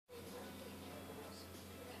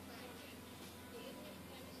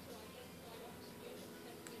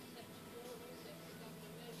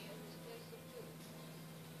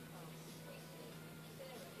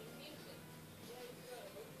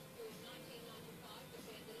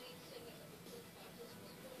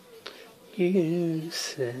You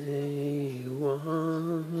say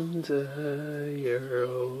wander your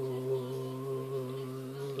own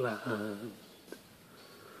land,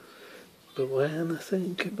 but when I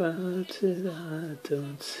think about it, I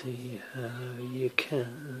don't see how you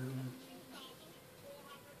can.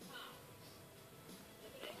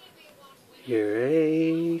 You're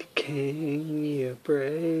aching, you're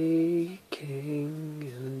breaking,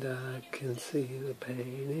 and I can see the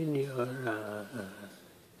pain in your eyes.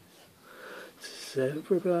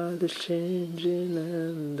 Everybody's changing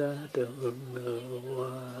and I don't know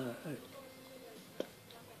why.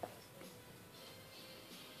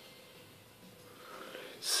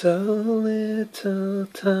 So little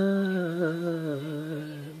time,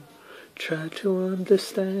 try to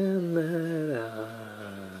understand that I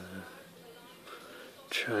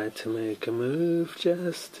try to make a move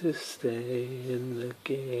just to stay in the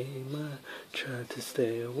game. I try to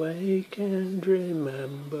stay awake and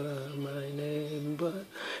remember my name, but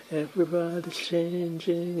everybody's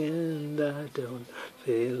changing and I don't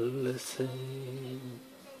feel the same.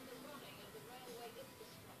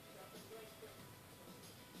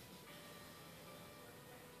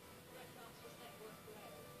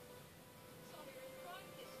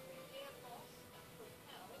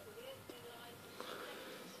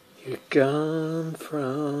 You're gone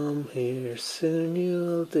from here, soon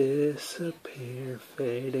you'll disappear,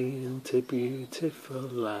 fading into beautiful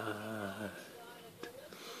light.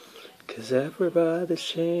 'Cause everybody's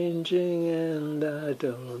changing and I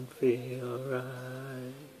don't feel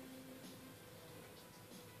right.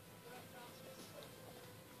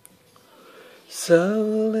 So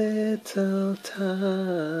little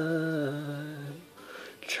time,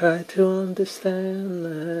 try to understand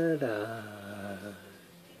that I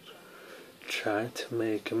try to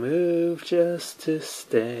make a move just to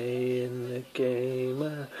stay in the game.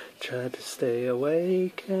 I try to stay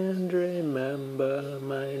awake and remember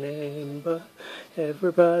my name, but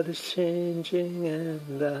everybody's changing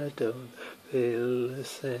and I don't feel the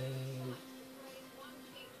same.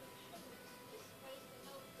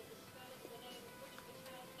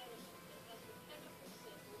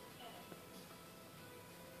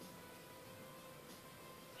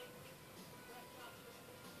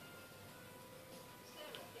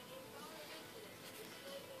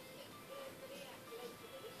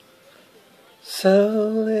 So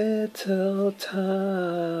little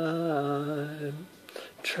time,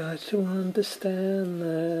 try to understand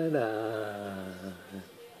that I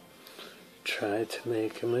try to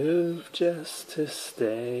make a move just to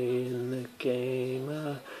stay in the game.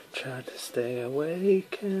 I try to stay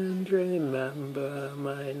awake and remember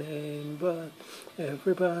my name, but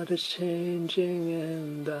everybody's changing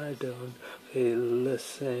and I don't feel the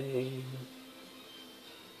same.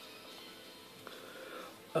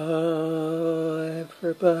 Oh,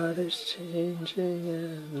 everybody's changing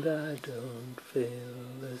and I don't feel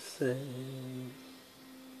the same.